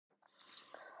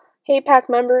Hey Pack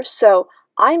members, so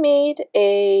I made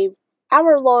a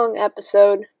hour-long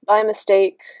episode by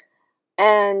mistake,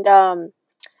 and I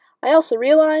also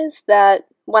realized that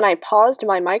when I paused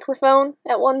my microphone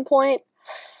at one point,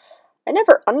 I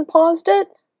never unpaused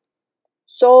it.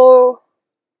 So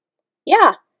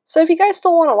yeah, so if you guys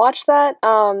still want to watch that,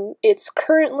 it's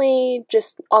currently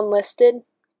just unlisted,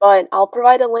 but I'll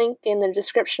provide a link in the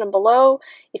description below.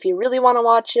 If you really want to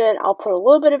watch it, I'll put a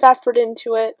little bit of effort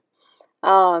into it.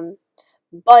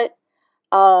 But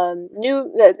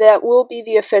that will be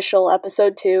the official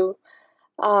episode 2.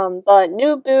 But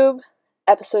New Boob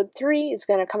episode 3 is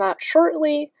gonna come out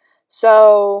shortly.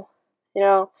 So,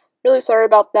 really sorry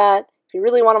about that. If you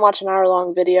really want to watch an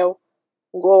hour-long video,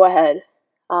 go ahead.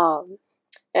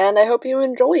 And I hope you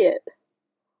enjoy it.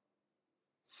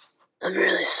 I'm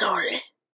really sorry.